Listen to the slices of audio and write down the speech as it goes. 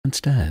and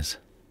stares.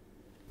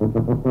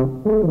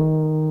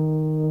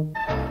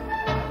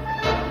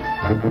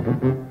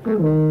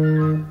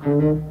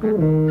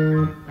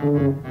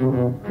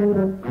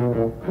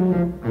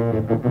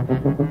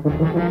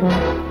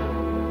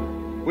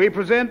 We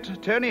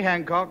present Tony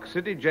Hancock,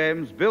 Sidney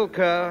James, Bill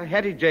Kerr,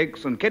 Hattie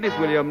Jakes, and Kenneth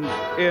Williams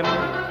in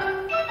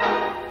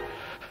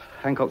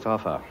Hancock's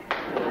Half Hour.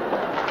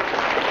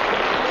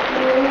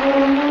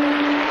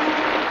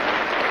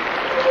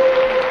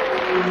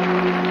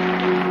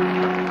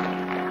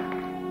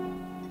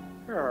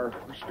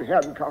 Mr.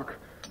 Hancock,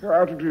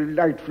 what a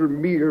delightful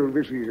meal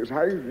this is.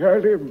 I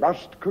really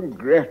must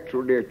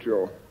congratulate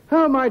you.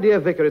 Oh, my dear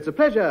Vicar, it's a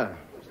pleasure.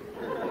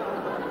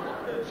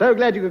 So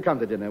glad you could come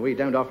to dinner. We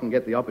don't often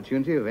get the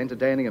opportunity of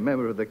entertaining a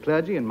member of the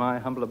clergy in my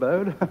humble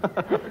abode.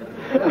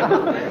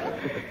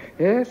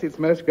 Yes, it's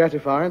most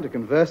gratifying to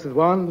converse with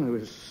one who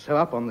is so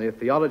up on the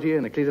theology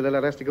and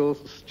ecclesiastical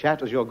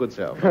chat as your good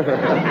self.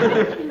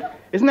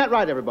 Isn't that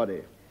right,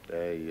 everybody?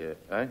 Yes.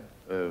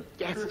 Oh,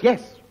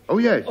 yes. Oh,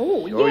 yes.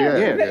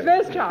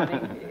 Most charming.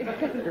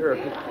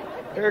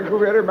 Thank you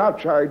very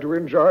much. I do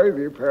enjoy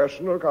the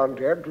personal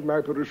contact with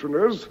my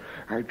parishioners.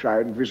 I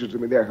try and visit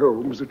them in their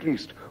homes at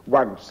least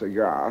once a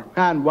year.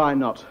 And why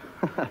not?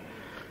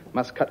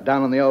 Must cut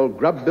down on the old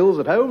grub bills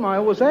at home, I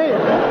always say.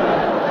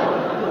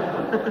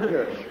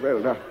 Yes,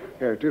 well,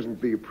 it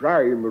isn't the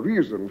prime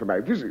reason for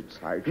my visits.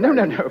 No,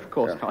 of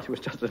course not. It was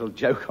just a little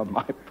joke on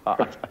my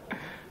part.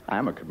 I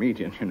am a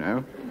comedian, you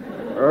know.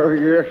 Oh,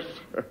 yes.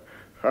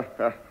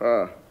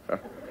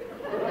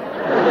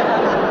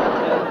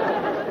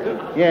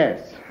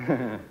 Yes.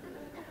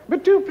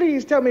 But do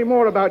please tell me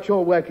more about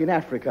your work in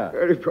Africa.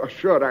 For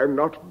sure I'm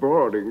not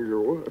boring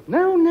you.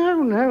 No,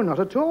 not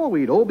at all.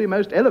 We'd all be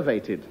most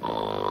elevated.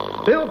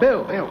 Bill.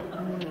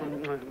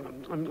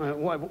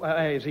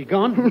 Is he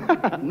gone?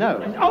 No.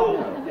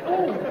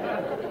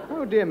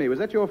 Oh, dear me, was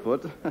that your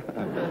foot?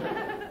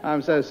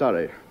 I'm so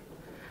sorry.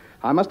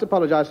 I must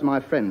apologize to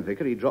my friend,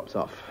 Vicar. He drops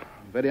off.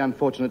 Very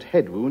unfortunate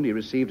head wound he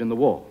received in the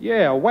war.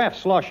 Yeah, a waff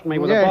sloshed me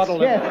with a bottle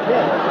of... Yes.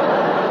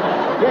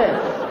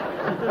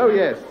 Oh,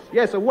 yes.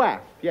 Yes, a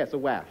waff. Yes,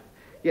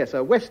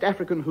 a West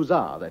African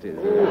hussar, that is.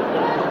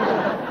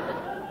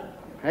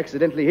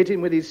 Accidentally hit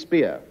him with his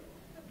spear.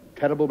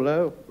 Terrible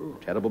blow.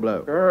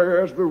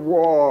 Yes, the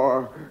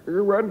war.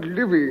 You weren't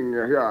living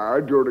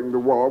here during the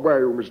war, were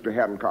you, Mr.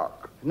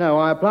 Hancock? No,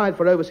 I applied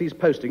for overseas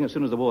posting as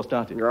soon as the war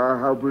started. Ah,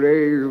 how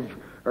brave.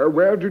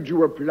 Where did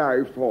you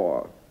apply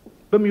for?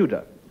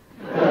 Bermuda.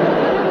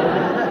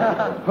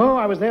 Oh,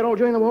 I was there all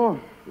during the war.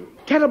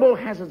 Terrible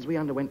hazards we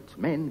underwent.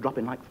 Men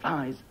dropping like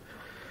flies.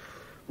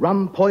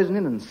 Rum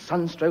poisoning and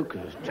sunstroke.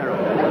 It was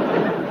terrible.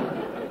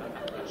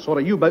 Saw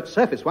a U-boat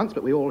surface once,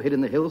 but we all hid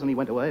in the hills and he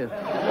went away.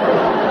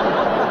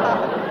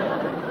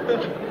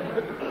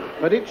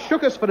 But it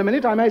shook us for a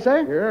minute, I may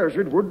say. Yes,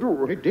 it would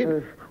do. It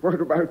did. What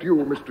about you,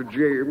 Mr.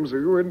 James? Are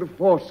you in the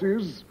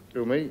forces?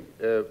 Who, me?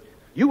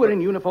 You were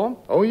in uniform?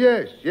 Oh,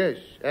 yes.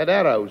 Had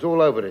arrows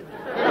all over it.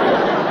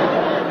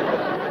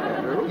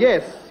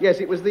 Yes,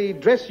 it was the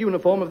dress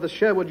uniform of the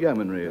Sherwood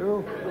Yeomanry.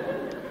 Oh.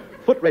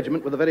 Foot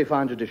regiment with a very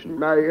fine tradition.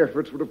 My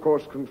efforts would, of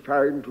course,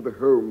 confine to the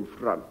home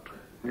front.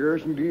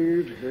 Yes,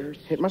 indeed, yes.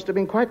 It must have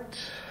been quite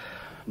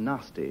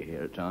nasty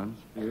here at times.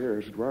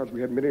 Yes, it was.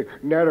 We had many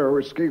narrow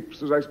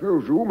escapes, as I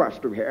suppose you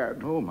must have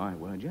had. Oh, my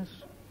word,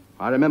 yes.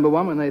 I remember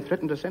one when they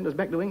threatened to send us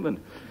back to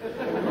England.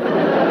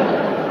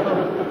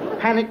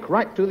 Panic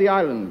right to the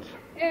island.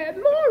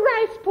 More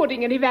rice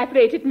pudding and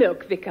evaporated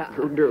milk, Vicar.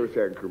 Oh, no,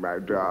 thank you, my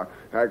dear.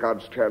 I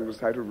can't stand the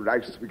sight of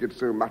rice. We get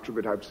so much of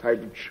it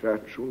outside the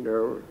church, you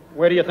know.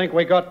 Where do you think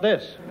we got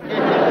this?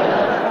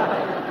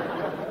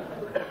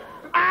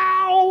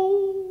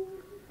 Ow!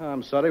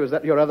 I'm sorry, was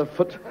that your other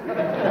foot?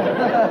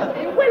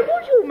 Well,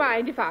 would you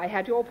mind if I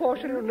had your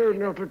portion? No,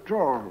 not at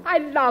all. I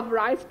love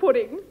rice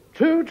pudding.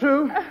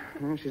 True.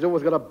 She's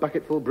always got a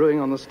bucketful brewing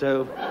on the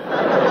stove.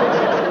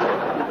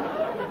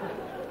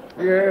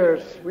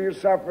 Yes, we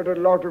suffered a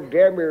lot of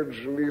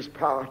damage in these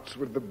parts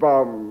with the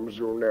bombs,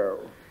 you know.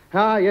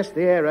 Ah, yes,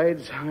 the air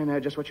raids. I know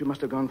just what you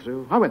must have gone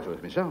through. I went through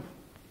it myself.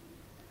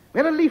 We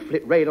had a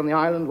leaflet raid on the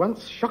island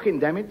once. Shocking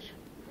damage.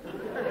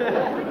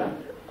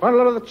 Quite a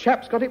lot of the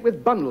chaps got hit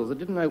with bundles that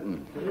didn't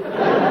open.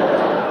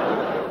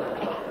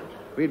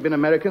 If we'd been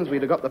Americans,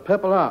 we'd have got the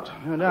Purple Heart.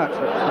 No doubt.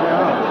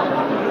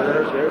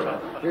 Yes.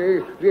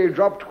 They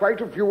dropped quite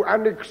a few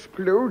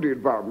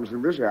unexploded bombs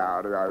in this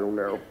area, you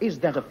know. Is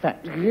that a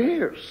fact?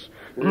 Yes.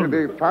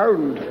 They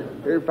found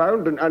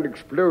an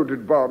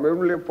unexploded bomb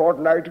only a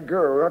fortnight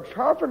ago. That's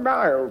half a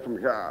mile from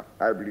here,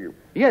 I believe.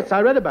 Yes,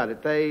 I read about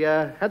it. They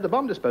had the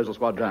bomb disposal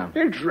squad down.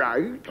 That's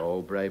right.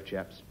 Oh, brave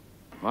chaps.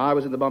 I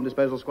was in the bomb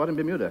disposal squad in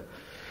Bermuda.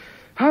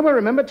 I well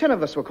remember 10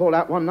 of us were called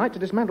out one night to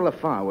dismantle a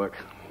firework.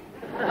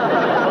 It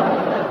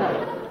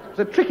was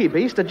a tricky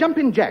beast, a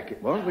jumping jack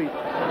it was. We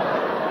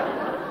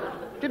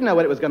didn't know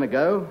where it was going to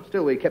go.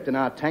 Still, we kept in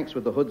our tanks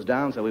with the hoods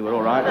down, so we were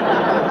all right.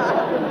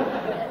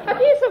 A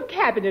piece of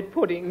cabinet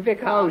pudding,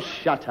 Vicar. Oh,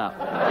 shut up.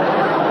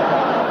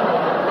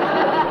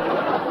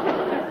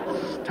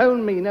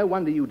 Stone me, no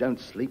wonder you don't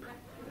sleep.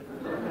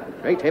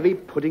 Great heavy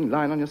pudding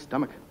lying on your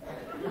stomach.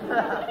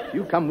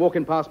 You come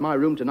walking past my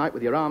room tonight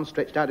with your arms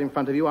stretched out in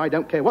front of you, I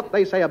don't care what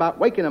they say about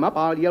waking them up,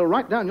 I'll yell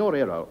right down your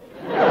ear-hole.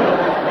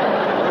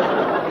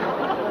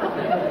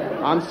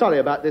 I'm sorry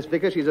about this,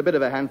 Vicar. She's a bit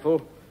of a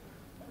handful,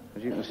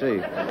 as you can see.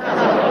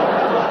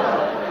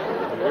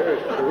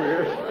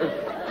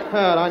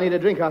 Well, I need a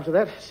drink after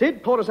that.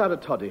 Sid, pour us out a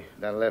toddy.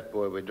 Down left,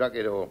 boy. We drunk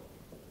it all.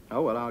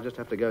 Oh, well, I'll just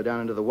have to go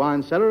down into the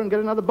wine cellar and get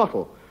another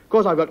bottle. Of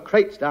course, I've got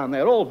crates down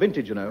there, all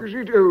vintage, you know. Is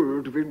it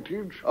old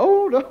vintage?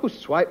 Old? Oh,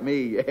 swipe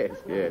me, yes,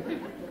 yes.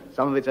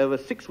 Some of it's over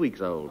 6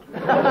 weeks old.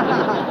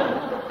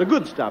 The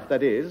good stuff,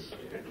 that is.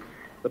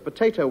 The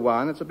potato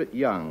wine, that's a bit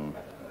young.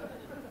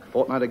 A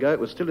fortnight ago, it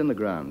was still in the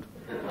ground.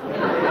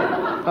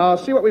 I'll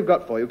see what we've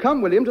got for you.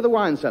 Come, William, to the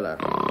wine cellar.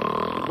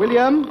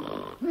 William,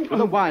 to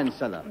the wine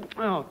cellar.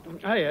 Oh,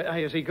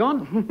 hey, is he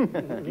gone?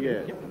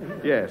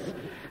 Yes.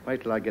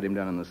 Wait till I get him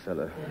down in the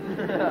cellar.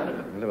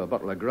 You'll have a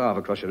bottle of Grave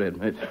across your head,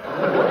 mate.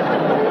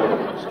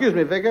 Excuse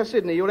me, Vicar.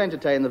 Sidney, you'll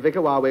entertain the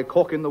Vicar while we're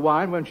corking the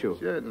wine, won't you?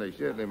 Certainly,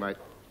 mate.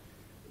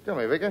 Tell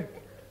me, Vicar,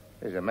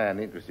 there's a man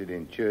interested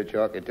in church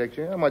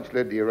architecture. How much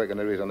lead do you reckon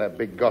there is on that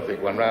big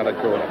Gothic one round the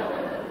corner?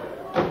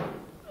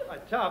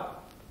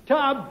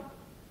 Tub,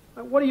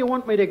 what do you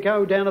want me to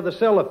go down to the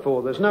cellar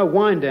for? There's no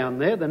wine down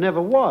there. There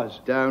never was.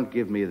 Don't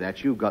give me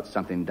that. You've got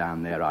something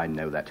down there, I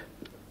know that.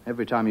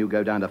 Every time you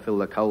go down to fill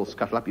the coal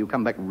scuttle up, you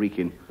come back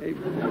reeking.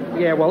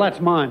 Yeah, well, that's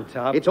mine,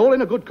 Tub. It's all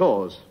in a good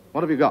cause.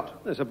 What have you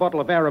got? There's a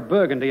bottle of Arab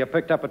Burgundy I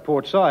picked up at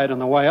Port Said on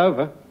the way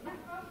over.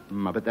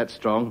 I bet that's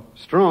strong.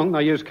 Strong?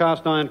 They use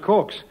cast iron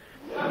corks.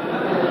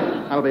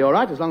 That'll be all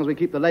right. As long as we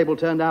keep the label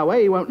turned our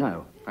way, he won't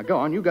know. Now, go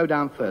on. You go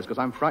down first, because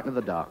I'm frightened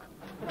of the dark.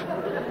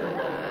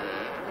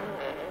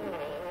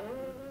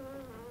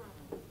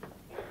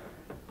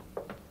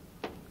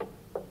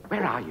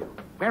 Where are you?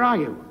 Where are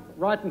you?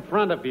 Right in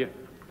front of you.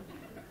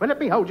 Well, let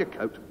me hold your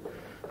coat.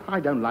 I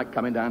don't like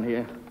coming down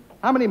here.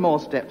 How many more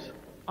steps?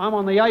 I'm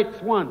on the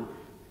 8th one.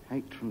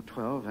 8 from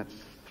 12, that's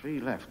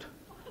 3 left.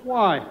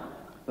 Why?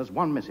 There's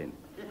one missing.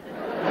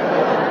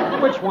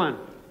 Which one?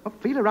 Well,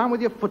 feel around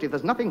with your foot. If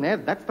there's nothing there,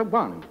 that's the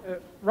one.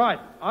 Right,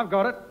 I've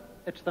got it.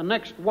 It's the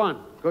next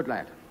one. Good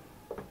lad.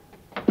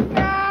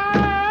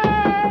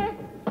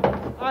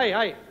 Hey,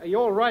 are you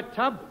all right,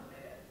 Tub?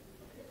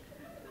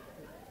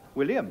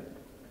 William,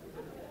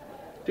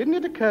 didn't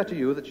it occur to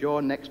you that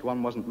your next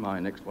one wasn't my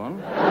next one?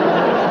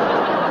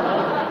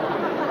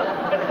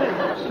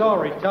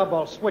 Sorry, Tub,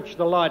 I'll switch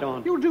the light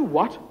on. You'll do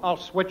what? I'll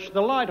switch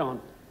the light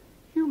on.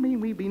 You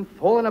mean we've been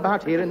falling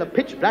about here in the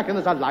pitch black and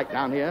there's a light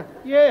down here?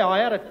 Yeah, I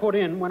had it put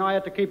in when I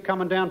had to keep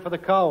coming down for the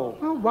coal.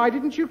 Well, why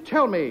didn't you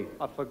tell me?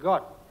 I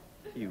forgot.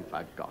 You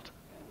forgot.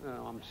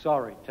 Oh, I'm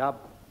sorry, Tub.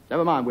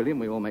 Never mind, William.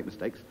 We all make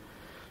mistakes.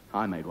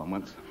 I made one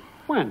once.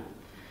 When?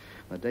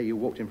 The day you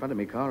walked in front of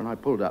me, car, and I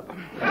pulled up.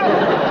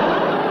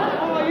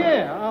 Oh,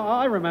 yeah,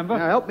 I remember.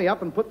 Now, help me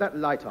up and put that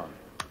light on.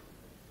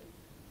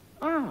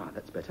 Ah,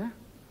 that's better.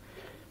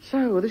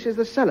 So, this is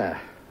the cellar.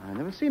 I've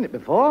never seen it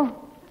before.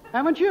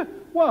 Haven't you?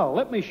 Well,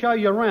 let me show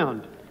you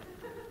around.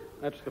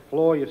 That's the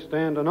floor you're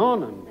standing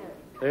on, and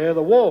there are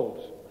the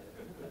walls.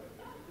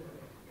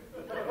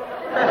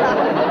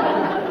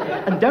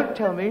 And don't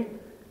tell me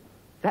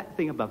that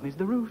thing above me is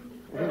the roof.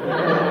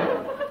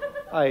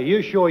 Hey,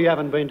 you sure you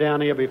haven't been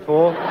down here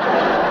before?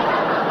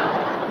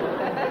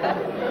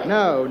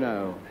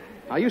 No.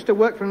 I used to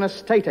work for an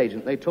estate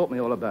agent. They taught me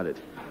all about it.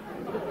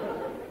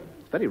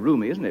 It's very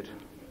roomy, isn't it?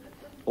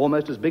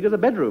 Almost as big as a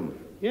bedroom.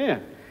 Yeah.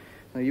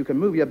 Now, you can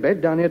move your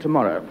bed down here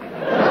tomorrow.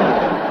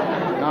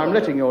 Now, I'm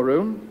letting your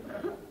room.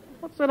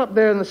 What's that up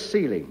there in the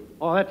ceiling?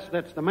 Oh,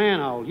 that's the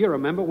manhole. You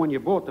remember when you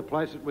bought the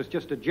place, it was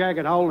just a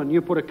jagged hole and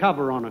you put a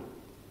cover on it.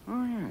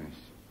 Oh, yes.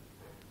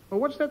 Well,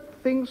 what's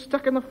that thing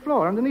stuck in the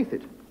floor underneath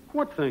it?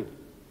 What thing?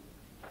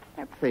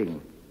 That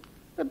thing.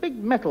 The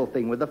big metal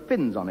thing with the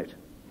fins on it.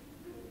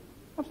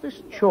 What's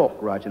this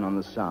chalk writing on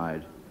the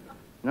side?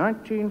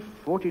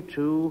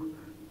 1942,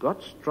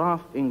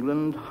 Gottstraff,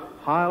 England,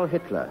 Heil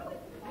Hitler.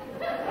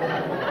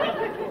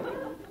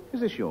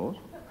 Is this yours?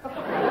 No,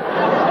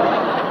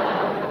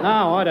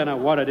 I don't know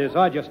what it is.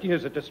 I just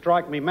use it to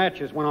strike me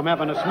matches when I'm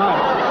having a smoke.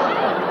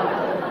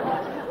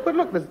 But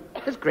look,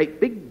 there's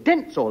great big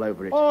dents all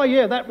over it. Oh,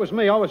 yeah, that was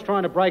me. I was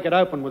trying to break it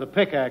open with a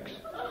pickaxe.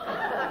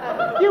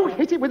 You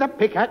hit it with a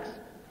pickaxe?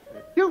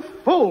 You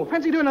fool!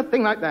 Fancy doing a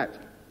thing like that.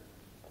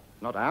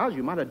 Not ours.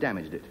 You might have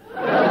damaged it.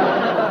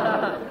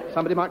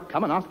 Somebody might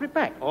come and ask for it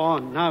back. Oh,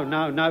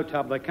 no,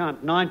 Tub. They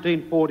can't.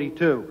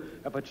 1942.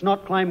 If it's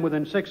not claimed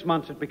within 6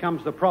 months, it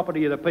becomes the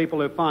property of the people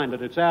who find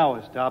it. It's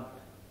ours, Tub.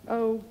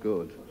 Oh,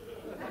 good.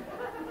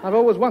 I've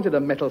always wanted a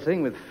metal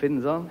thing with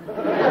fins on.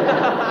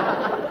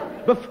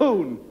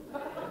 Buffoon.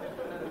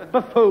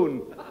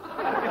 Buffoon.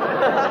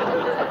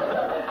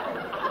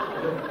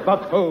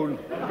 Buffoon.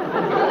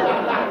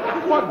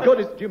 What good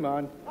is it? Do you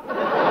mind?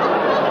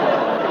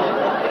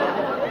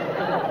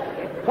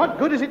 What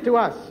good is it to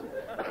us?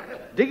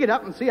 Dig it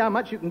up and see how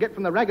much you can get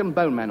from the rag and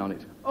bone man on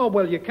it. Oh,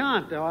 well, you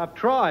can't. I've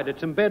tried.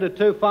 It's embedded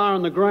too far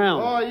in the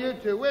ground. Oh, you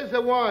two, where's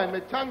the wine? My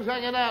tongue's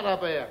hanging out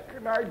up here.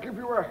 Can I give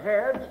you a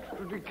hand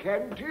to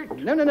decant it?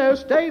 No.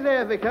 Stay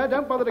there, Vicar.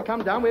 Don't bother to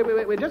come down.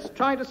 We're just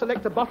trying to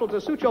select a bottle to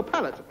suit your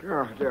palate.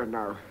 Ah, there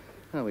now.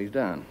 Oh, he's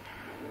down.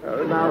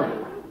 Now,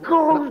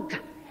 good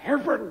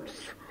heavens.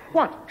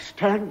 What?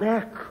 Stand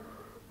back.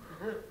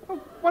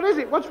 What is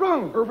it? What's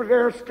wrong? Over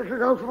there,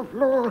 sticking out of the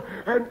floor,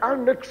 an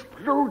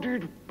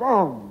unexploded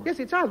bomb. Yes,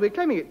 it's ours. We're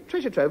claiming it.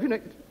 Treasure trove, you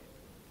know.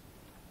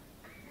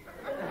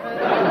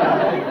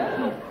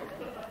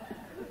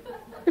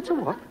 It's a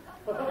what?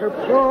 A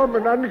bomb,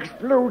 an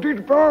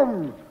unexploded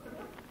bomb.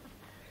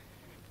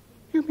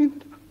 You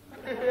mean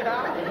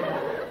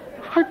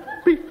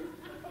I've been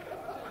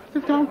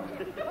down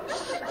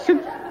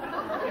since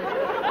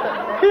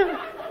here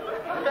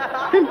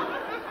in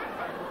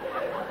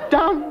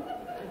down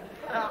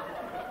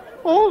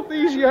all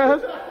these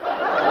years?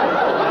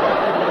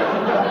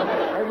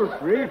 I'm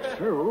afraid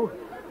so.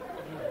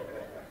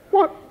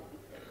 What?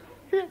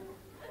 Here.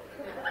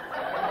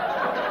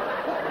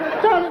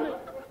 Down in it.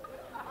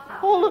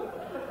 All the...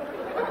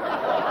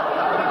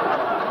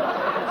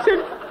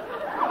 Since...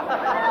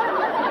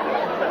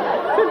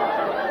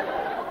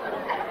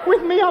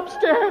 With me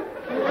upstairs.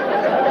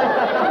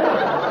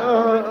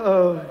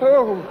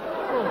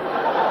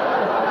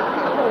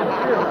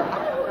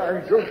 I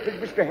don't think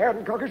Mr.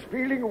 Hancock is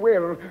feeling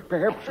well.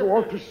 Perhaps you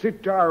ought to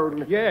sit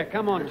down. Yeah,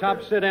 come on,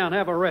 Tubbs. Sit down.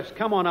 Have a rest.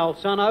 Come on, old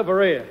son.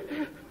 Over here.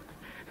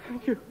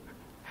 Thank you.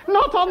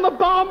 Not on the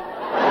bomb.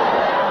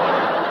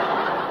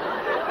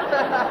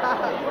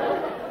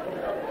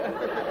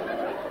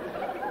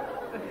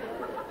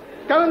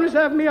 Go and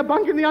reserve me a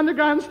bunk in the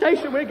underground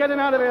station. We're getting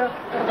out of here.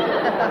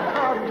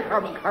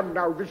 Come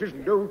now. This is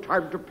no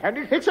time to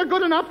panic. It's a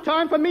good enough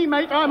time for me,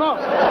 mate. I'm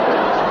off.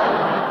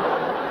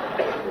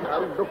 Now,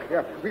 look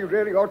here. We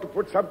really ought to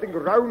put something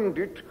round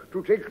it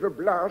to take the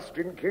blast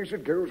in case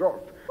it goes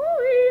off.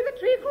 Ooh, the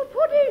treacle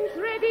pudding's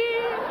ready.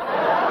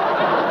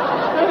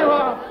 There you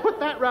are. Put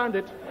that round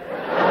it.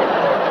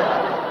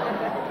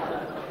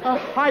 A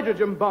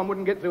hydrogen bomb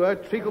wouldn't get through a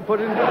treacle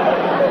pudding. We've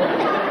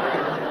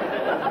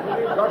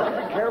got to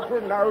be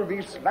careful now.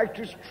 The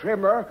slightest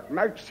tremor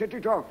might set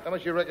it off. How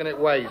much you reckon it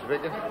weighs,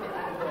 Vicar?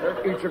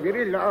 It's a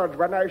very large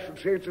one. I should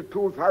say it's a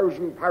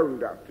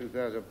 2,000-pounder.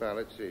 2,000 pounds.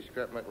 Let's see.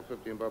 Scrap metal,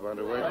 15 bob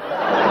underweight.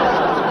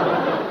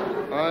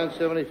 Iron,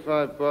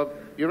 75 bob.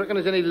 You reckon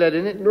there's any lead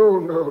in it?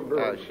 No.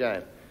 Oh,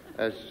 shame.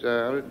 That's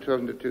 112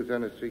 into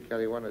 2,000, 3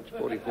 carry 1. That's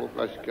 44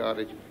 plus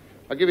cartage.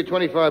 I'll give you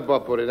 25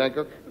 bob for it,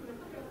 Hancock.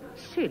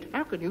 Sid,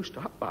 how can you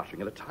start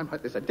barging at a time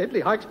like this? A deadly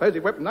high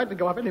explosive weapon likely to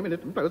go off any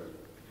minute and both.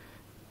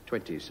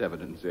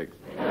 27 and 6.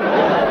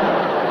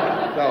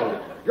 Sold.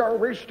 You're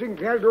wasting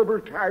valuable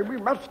time. We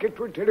must get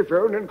to a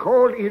telephone and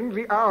call in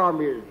the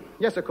army.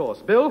 Yes, of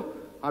course. Bill,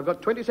 I've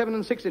got 27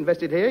 and 6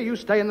 invested here. You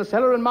stay in the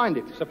cellar and mind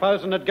it.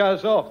 Supposing it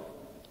goes off.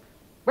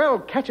 Well,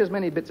 catch as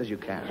many bits as you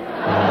can.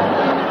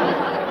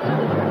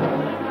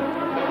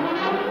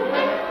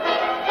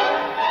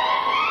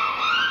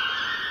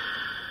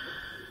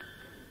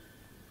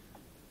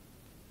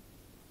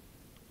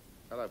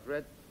 Hello,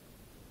 Fred.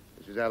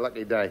 This is our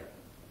lucky day.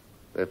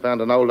 They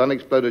found an old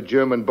unexploded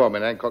German bomb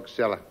in Hancock's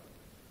cellar.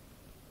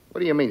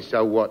 What do you mean,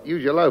 so what?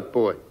 Use your loaf,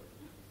 boy.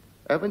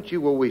 Haven't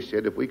you always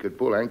said if we could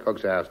pull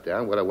Hancock's house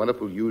down, what a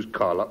wonderful used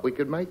car lot we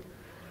could make?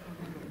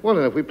 Well,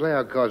 then, if we play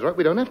our cards right,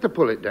 we don't have to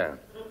pull it down.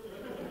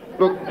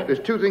 Look, there's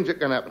two things that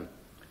can happen.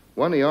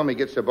 One, the army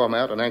gets the bomb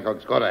out and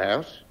Hancock's got a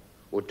house.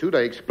 Or two,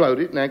 they explode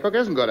it and Hancock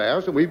hasn't got a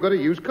house and we've got a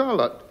used car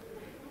lot.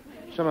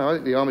 Somehow, I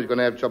think the army's going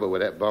to have trouble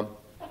with that bomb.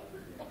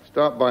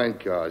 Start buying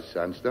cars,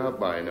 son. Start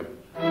buying them.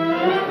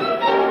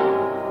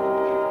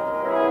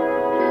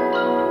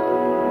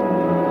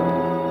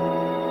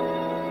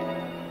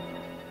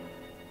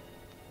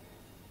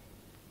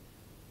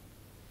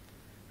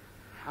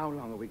 How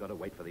long have we got to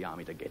wait for the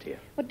army to get here?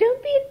 Well,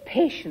 don't be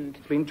impatient.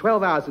 It's been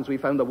 12 hours since we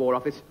phoned the War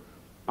Office.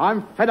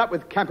 I'm fed up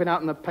with camping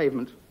out on the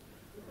pavement.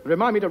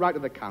 Remind me to write to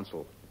the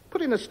council.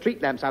 Put in the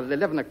street lamps out at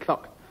 11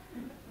 o'clock.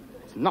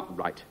 It's not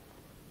right.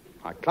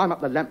 I climb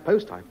up the lamp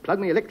post, I plug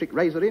my electric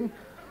razor in.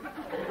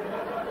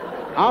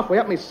 Halfway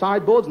up my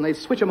sideboards and they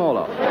switch them all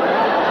off.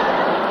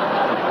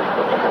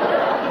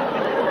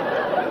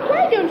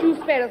 Why don't you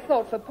spare a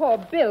thought for poor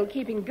Bill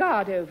keeping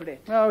guard over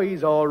it? Oh,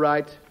 he's all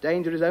right.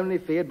 Danger is only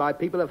feared by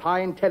people of high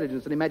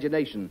intelligence and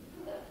imagination.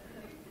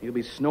 He'll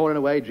be snoring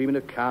away, dreaming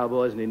of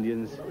cowboys and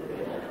Indians.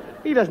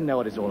 He doesn't know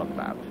what it's all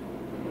about.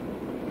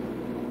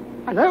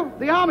 Hello,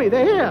 the army,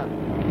 they're here.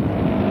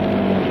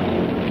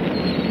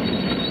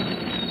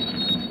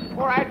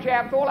 All right,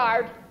 chaps, all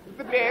out.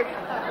 The place.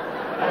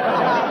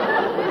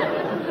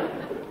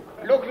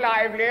 Look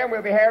lively and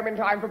we'll be home in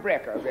time for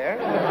breakfast, eh?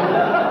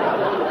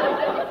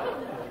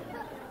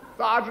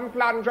 Sergeant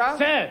Plunger.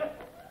 Sir.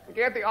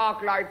 Get the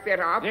arc light set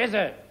up. Yes,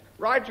 sir.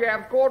 Right,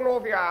 chaps, cordon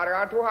off the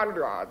area, 200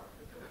 yards.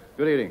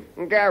 Good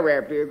evening. Go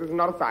away, please. This is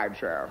not a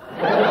sideshow.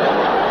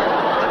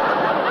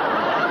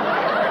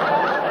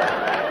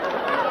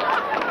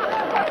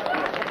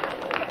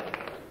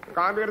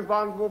 Can't be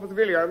responsible for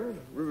civilians.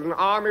 This is an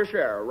army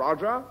show.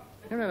 Roger?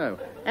 No.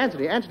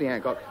 Anthony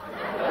Hancock.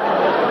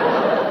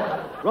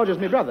 Roger's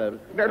my brother.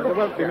 No, There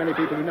won't be many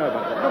people who know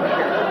about that.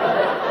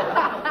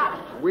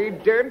 We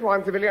don't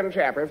want civilian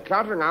chappies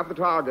cluttering up the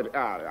target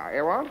area.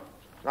 Eh, what?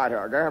 Right,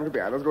 go home to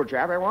bed. That's a good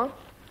chap, eh, what?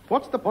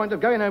 What's the point of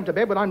going home to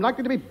bed when I'm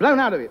likely to be blown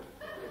out of it?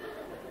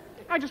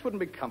 I just wouldn't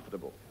be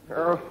comfortable.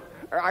 Oh,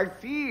 I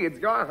see. It's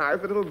your house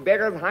the little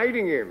beggar's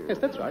hiding in. Yes,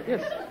 that's right,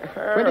 yes.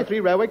 23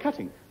 railway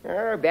cutting.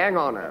 Bang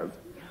on us.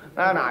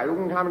 Now, you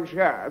can come and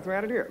show us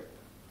where it is.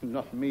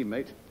 Not me,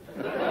 mate.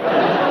 I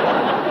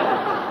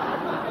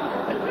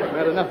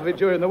had enough of it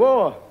during the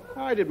war.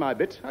 I did my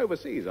bit.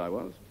 Overseas, I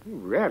was.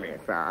 Really,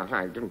 sir?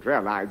 I didn't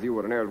realize you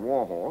were an old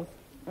war horse.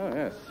 Oh,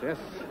 yes.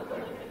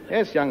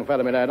 Yes, young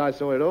fellow, my lad, I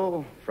saw it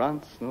all.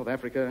 France, North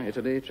Africa,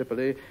 Italy,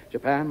 Tripoli,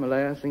 Japan,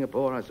 Malaya,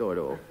 Singapore, I saw it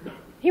all.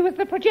 He was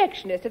the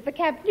projectionist at the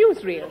Camp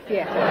Newsreel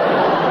Theatre.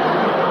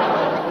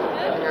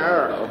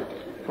 Oh.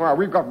 Well,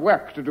 we've got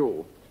work to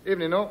do.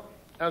 Evening, all.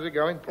 How's it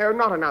going? Oh,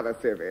 not another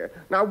civvy.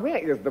 Now, where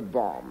is the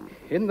bomb?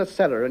 In the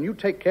cellar, and you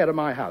take care of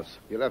my house.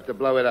 You'll have to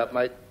blow it up,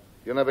 mate.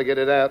 You'll never get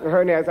it out.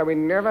 Oh, no, sir, we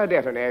never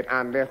detonate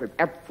unless it's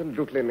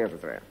absolutely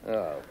necessary.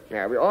 Oh.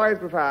 Yeah, we always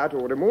prefer to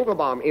remove the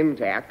bomb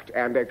intact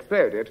and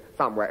explode it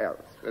somewhere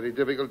else. Very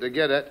difficult to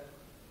get at.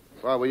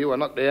 If I were you, I'd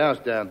knock the house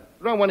down.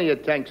 Run one of your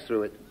tanks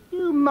through it.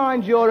 You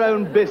mind your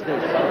own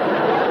business.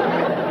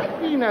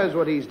 He knows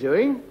what he's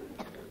doing.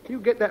 You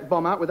get that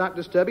bomb out without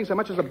disturbing so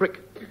much as a brick.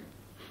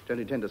 Don't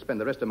intend to spend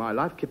the rest of my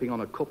life kipping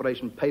on a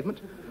corporation pavement.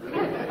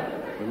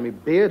 With me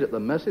beard at the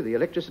mercy of the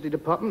electricity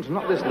department,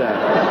 not this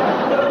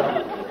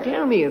lad.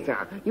 Tell me,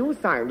 sir, you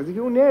sound as if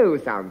you know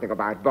something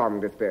about bomb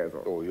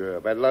disposal. Oh, yeah,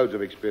 I've had loads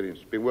of experience.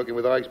 Been working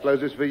with high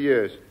explosives for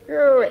years.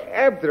 Oh,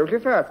 absolutely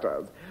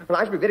firsters. Well,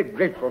 I should be very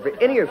grateful for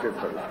any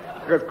assistance,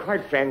 because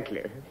quite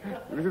frankly,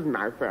 this is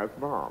my first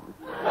bomb.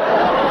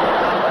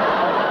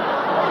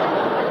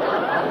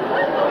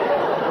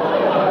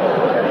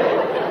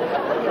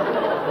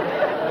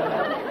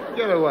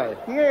 Get away.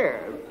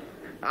 Yes.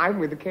 I'm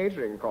with the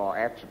catering corps,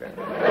 actually.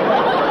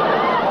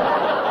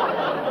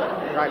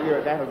 I knew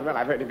that as well.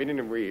 I've only been in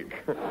a week.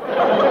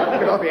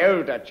 Because the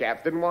older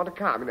chaps didn't want to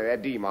come. You know, their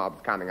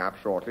D-mob's coming up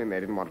shortly, and they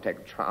didn't want to take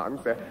a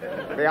chance.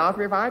 They asked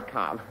me if I'd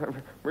come.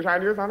 Wish I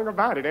knew something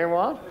about it, eh,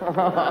 what?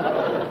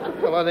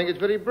 Well, I think it's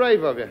very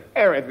brave of you.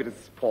 Oh, it's a bit of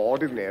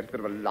sport, isn't it? A bit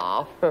of a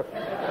laugh.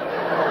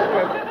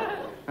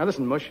 Now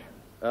listen, mushers.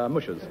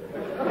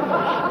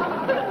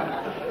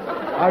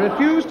 I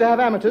refuse to have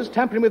amateurs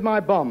tampering with my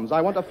bombs.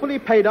 I want a fully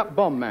paid-up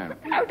bomb man.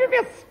 How did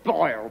you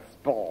spoil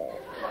sport?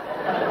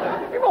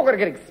 You're not going to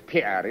get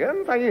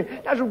experience. I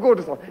should go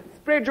to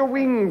spread your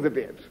wings a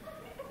bit.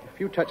 If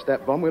you touch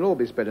that bomb, we'll all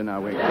be spreading our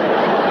wings.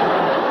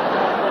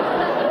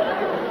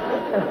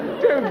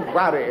 Don't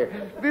worry.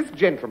 This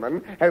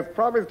gentleman has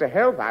promised to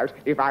help out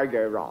if I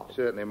go wrong.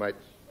 Certainly, mate.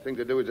 Thing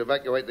to do is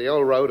evacuate the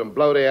old road and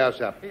blow the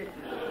house up.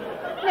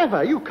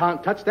 Never. You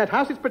can't touch that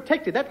house. It's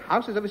protected. That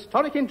house is of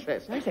historic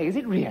interest. I say, is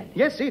it really?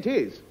 Yes, it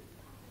is.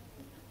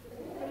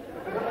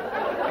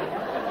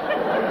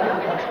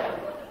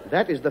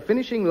 That is the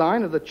finishing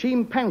line of the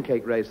Cheam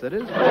pancake race, that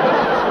is. You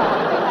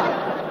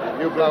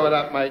blow it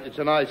up, mate. It's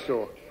an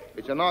eyesore.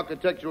 It's an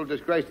architectural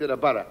disgrace to the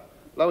borough.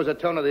 Lowers the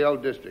tone of the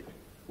old district.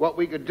 What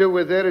we could do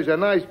with it is a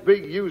nice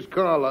big used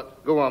car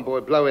lot. Go on,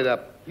 boy, blow it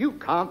up. You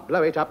can't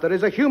blow it up. There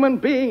is a human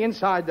being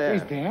inside there.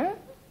 Is there?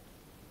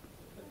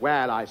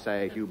 Well, I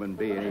say human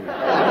being.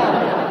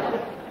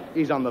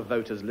 He's on the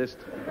voters' list.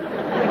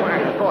 Why,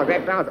 of course,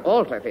 that does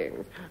alter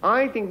things.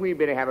 I think we'd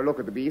better have a look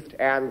at the beast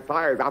and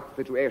size up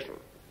the situation.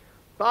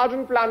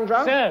 Sergeant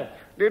Plunger? Sir?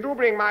 Did you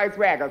bring my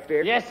swagger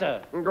stick? Yes,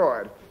 sir.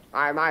 Good.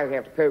 I might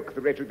have to poke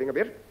the wretched thing a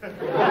bit.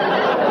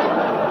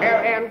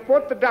 And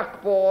put the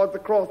duck boards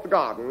across the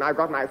garden. I've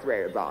got my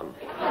swades on.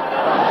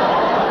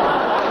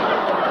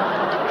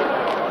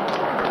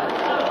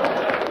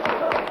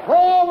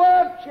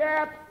 Forward,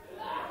 chap!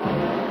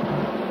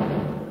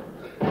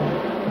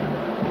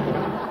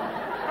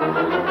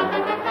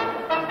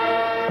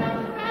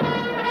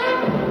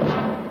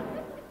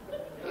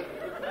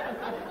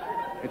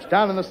 It's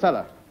down in the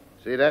cellar.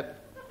 See that?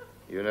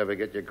 You never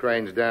get your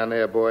cranes down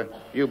there, boy.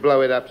 You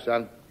blow it up,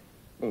 son.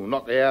 Oh,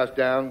 knock the house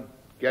down.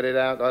 Get it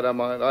out. I don't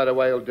mind. Either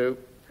way will do.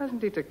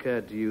 Hasn't it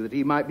occurred to you that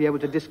he might be able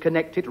to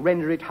disconnect it,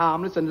 render it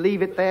harmless, and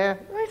leave it there?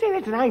 I say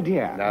that's an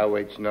idea. No,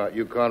 it's not.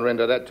 You can't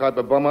render that type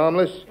of bomb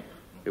harmless.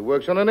 It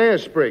works on an air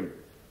spring.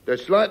 The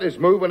slightest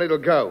move and it'll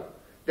go.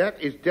 That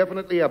is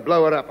definitely a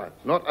blower-upper,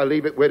 not a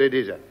leave it where it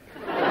is.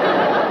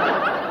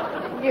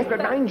 Yes,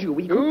 but mind you,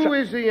 we could... Who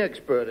is the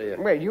expert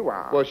here? Well, you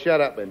are. Well, shut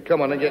up then.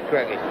 Come on and get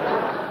cracking.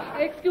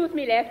 Excuse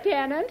me,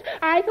 Lieutenant.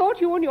 I thought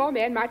you and your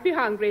men might be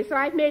hungry, so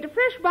I've made a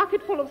fresh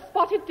bucket full of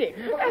spotted dick.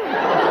 Why,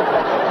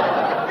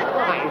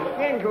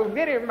 thank you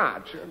very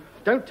much.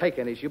 Don't take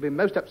any. She'll be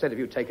most upset if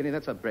you take any.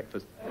 That's her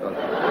breakfast.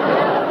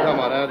 Come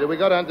on, Andy. We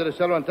go down to the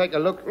cellar and take a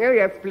look. Oh,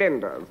 yes,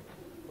 splendid.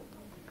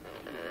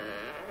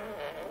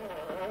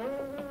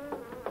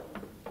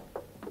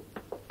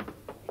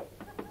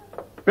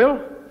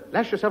 Bill?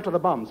 Lash yourself to the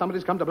bomb.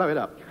 Somebody's come to blow it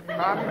up.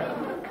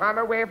 Come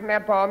away from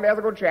that bomb. There's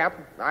a good chap.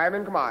 I'm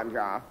in command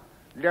here.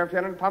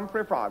 Lieutenant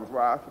Humphrey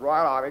Farnsworth,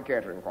 Royal Army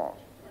Catering Corps.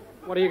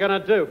 What are you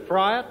going to do,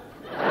 fry it?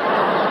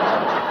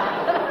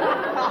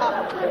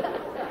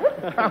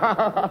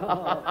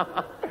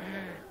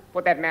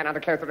 Put that man under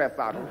close arrest,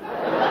 Sergeant.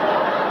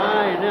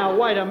 Hey, now,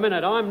 wait a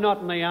minute. I'm not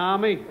in the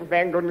army.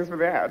 Thank goodness for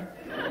that.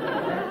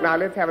 Now,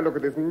 let's have a look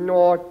at this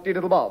naughty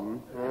little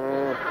bomb.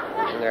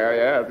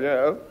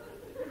 Yes.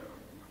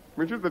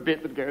 Which is the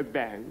bit that goes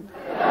bang?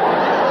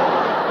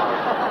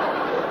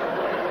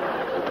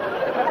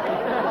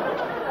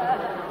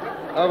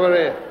 Over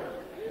here.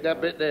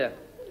 That bit there.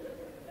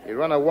 You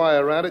run a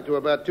wire around it to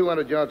about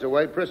 200 yards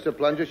away, press the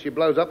plunger, she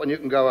blows up, and you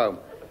can go home.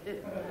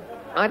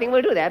 I think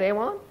we'll do that, eh,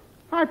 Juan?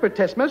 I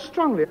protest most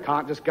strongly.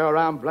 Can't just go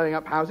around blowing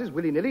up houses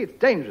willy-nilly. It's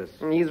dangerous.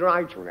 He's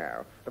right, you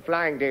know. The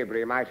flying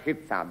debris might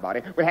hit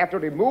somebody. We'll have to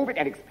remove it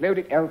and explode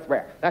it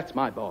elsewhere. That's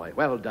my boy.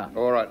 Well done.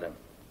 All right, then.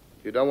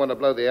 You don't want to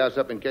blow the house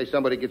up in case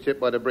somebody gets hit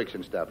by the bricks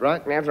and stuff,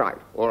 right? That's right.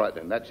 All right,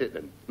 then. That's it,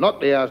 then. Knock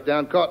the house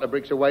down, cart the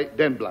bricks away,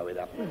 then blow it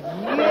up.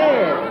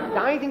 Yes,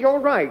 I think you're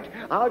right.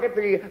 I'll get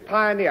the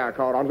pioneer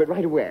card onto it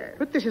right away.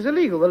 But this is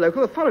illegal. The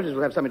local authorities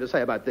will have something to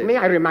say about this. May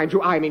I remind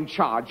you, I'm in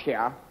charge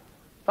here.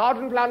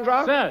 Sergeant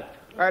Plunger? Sir.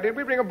 Did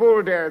we bring a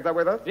bulldozer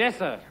with us? Yes,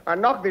 sir.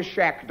 Knock this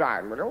shack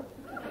down, will you?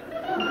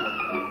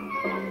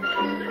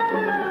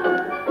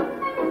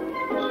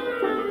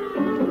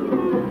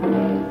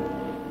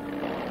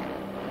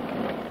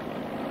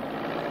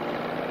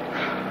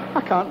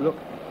 I can't look.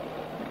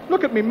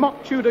 Look at me,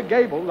 mock Tudor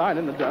gable lying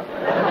in the dust.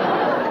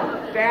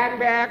 Stand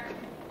back.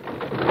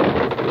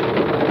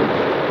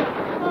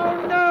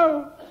 Oh,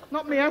 no.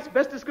 Not me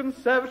asbestos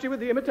conservatory with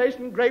the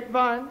imitation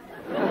grapevine.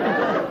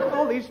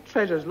 All these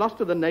treasures lost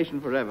to the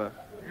nation forever.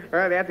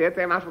 Well, that's it.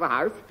 So much for the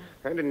house.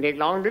 It didn't take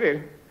long, did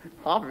it?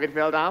 Half of it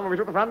fell down when we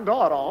took the front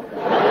door off.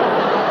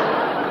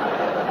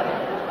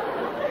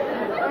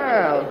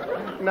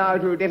 Well, now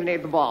to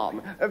detonate the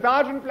bomb.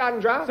 Sergeant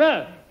Plunger.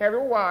 Sir. Have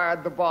you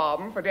wired the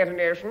bomb for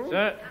detonation?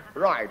 Sir.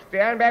 Right.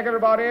 Stand back,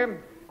 everybody.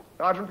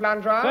 Sergeant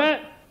Plunger. Sir.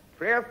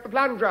 Press the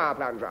plunger.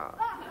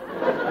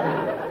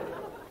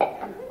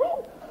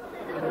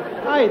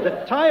 Hey,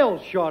 the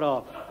tail's shot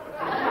off.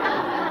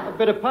 A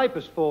bit of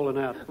paper's fallen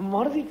out.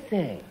 What does it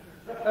say?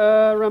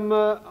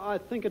 I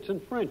think it's in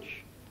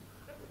French.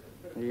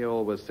 He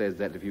always says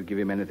that if you give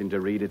him anything to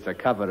read, it's a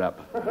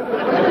cover-up.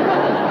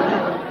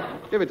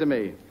 Give it to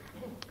me.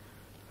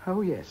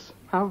 Oh, yes.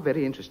 How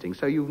very interesting.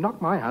 So you've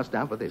knocked my house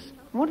down for this.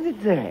 What does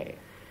it say?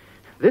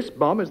 This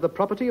bomb is the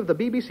property of the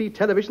BBC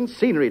Television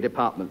Scenery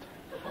Department.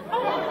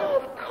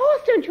 Oh, of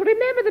course. Don't you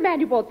remember the man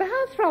you bought the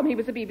house from? He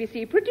was a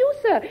BBC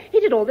producer. He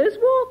did all those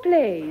war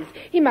plays.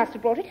 He must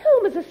have brought it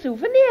home as a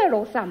souvenir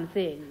or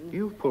something.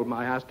 You've pulled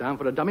my house down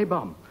for a dummy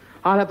bomb.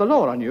 I'll have the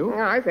law on you.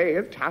 I say,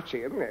 it's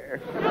touchy, isn't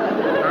it?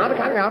 After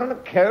coming out on a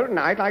cold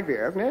night like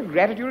this, no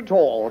gratitude at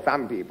all,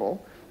 some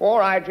people. All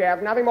right,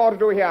 Jeff, nothing more to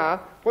do here.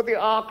 Put the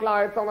arc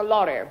lights on the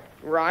lorry,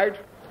 right?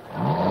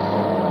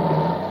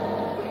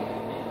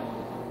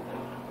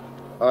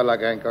 I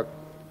like Hancock.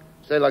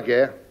 Stay like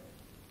air.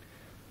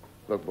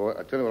 Look, boy,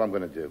 I'll tell you what I'm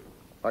going to do.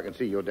 I can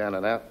see you're down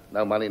and out.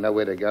 No money,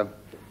 nowhere to go.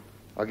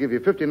 I'll give you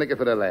 50 nicker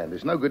for the land.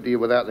 It's no good to you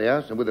without the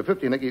house, and with the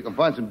 50 nicker you can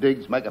find some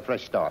digs, make a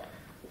fresh start.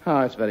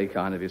 Oh, it's very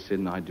kind of you, Sid,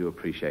 and I do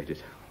appreciate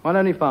it. One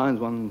only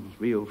finds one's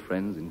real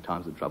friends in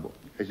times of trouble.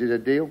 Is it a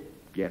deal?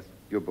 Yes.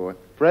 Good boy.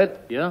 Fred?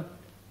 Yeah?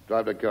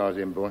 Drive the cars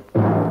in, boy.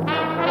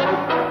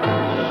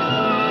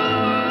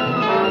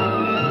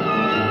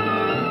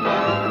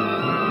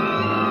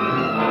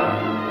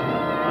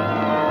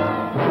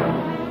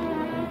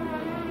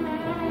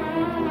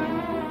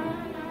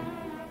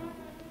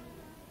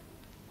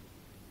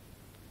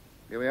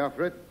 Here we are,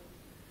 Fred.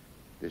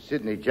 The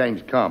Sydney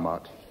James car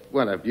mart.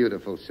 What a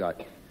beautiful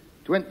sight.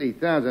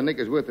 20,000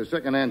 nickers worth of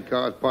second-hand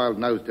cars piled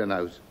nose to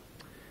nose.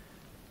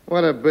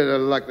 What a bit of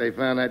luck they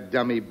found that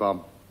dummy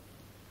bomb.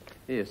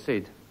 Here,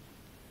 Sid.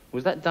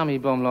 Was that dummy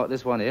bomb like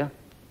this one here?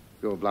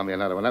 God, blimey,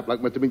 another one. That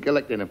bloke must have been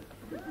collecting them.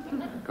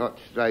 Got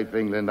straight for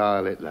England,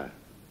 Heil Hitler.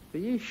 Are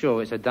you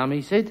sure it's a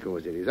dummy, Sid? Of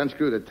course it is.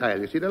 Unscrew the tail.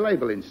 You see the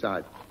label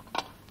inside.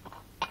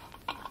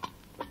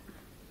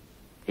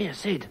 Here,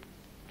 Sid.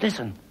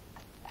 Listen.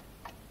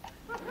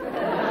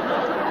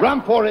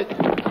 Run for it.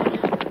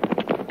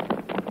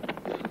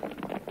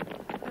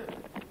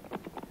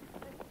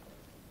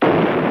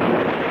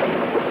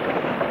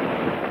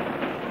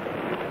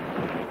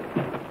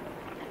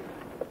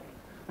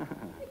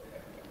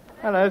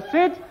 Hello,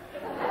 Sid.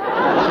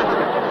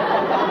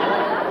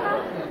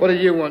 What do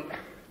you want?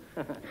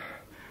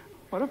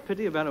 What a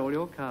pity about all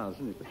your cars,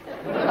 isn't it?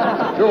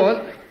 Go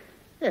on.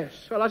 Yes.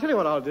 Well, I'll tell you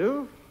what I'll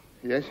do.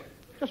 Yes?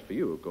 Just for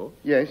you, of course.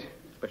 Yes?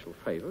 Special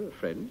favour, a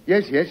friend.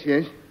 Yes.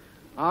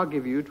 I'll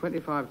give you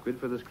 25 quid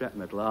for the scrap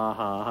metal. Ah,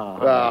 ha, ha.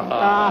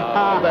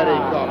 Ah, very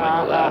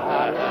comical.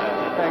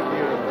 Thank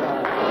you.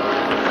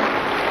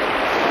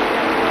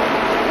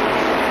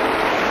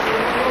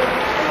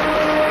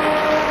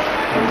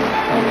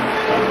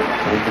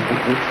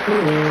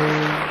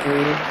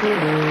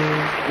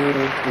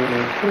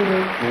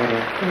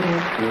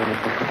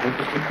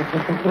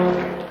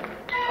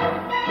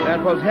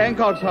 That was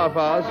Hancock's Half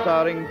Hour,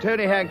 starring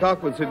Tony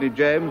Hancock with Sidney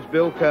James,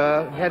 Bill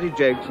Kerr, Hattie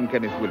Jakes and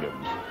Kenneth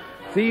Williams.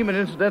 Theme and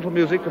incidental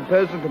music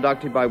composed and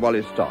conducted by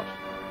Wally Stott.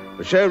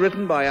 The show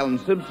written by Alan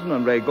Simpson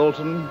and Ray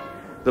Galton.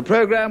 The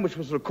programme, which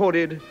was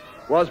recorded,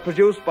 was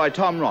produced by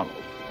Tom Ronald.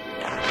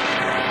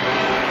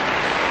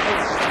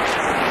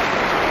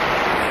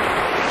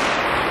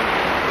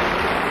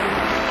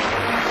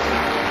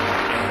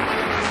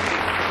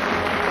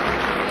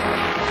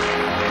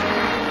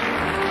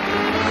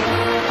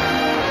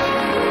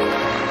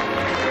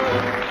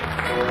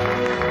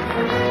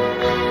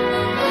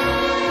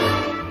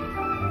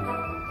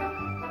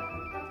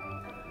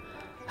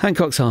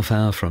 Hancock's Half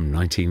Hour from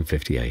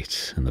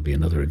 1958. And there'll be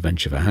another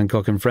adventure for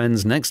Hancock and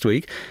friends next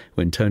week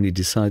when Tony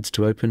decides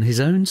to open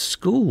his own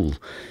school.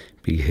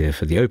 Be here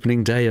for the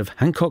opening day of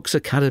Hancock's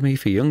Academy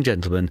for Young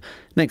Gentlemen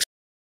next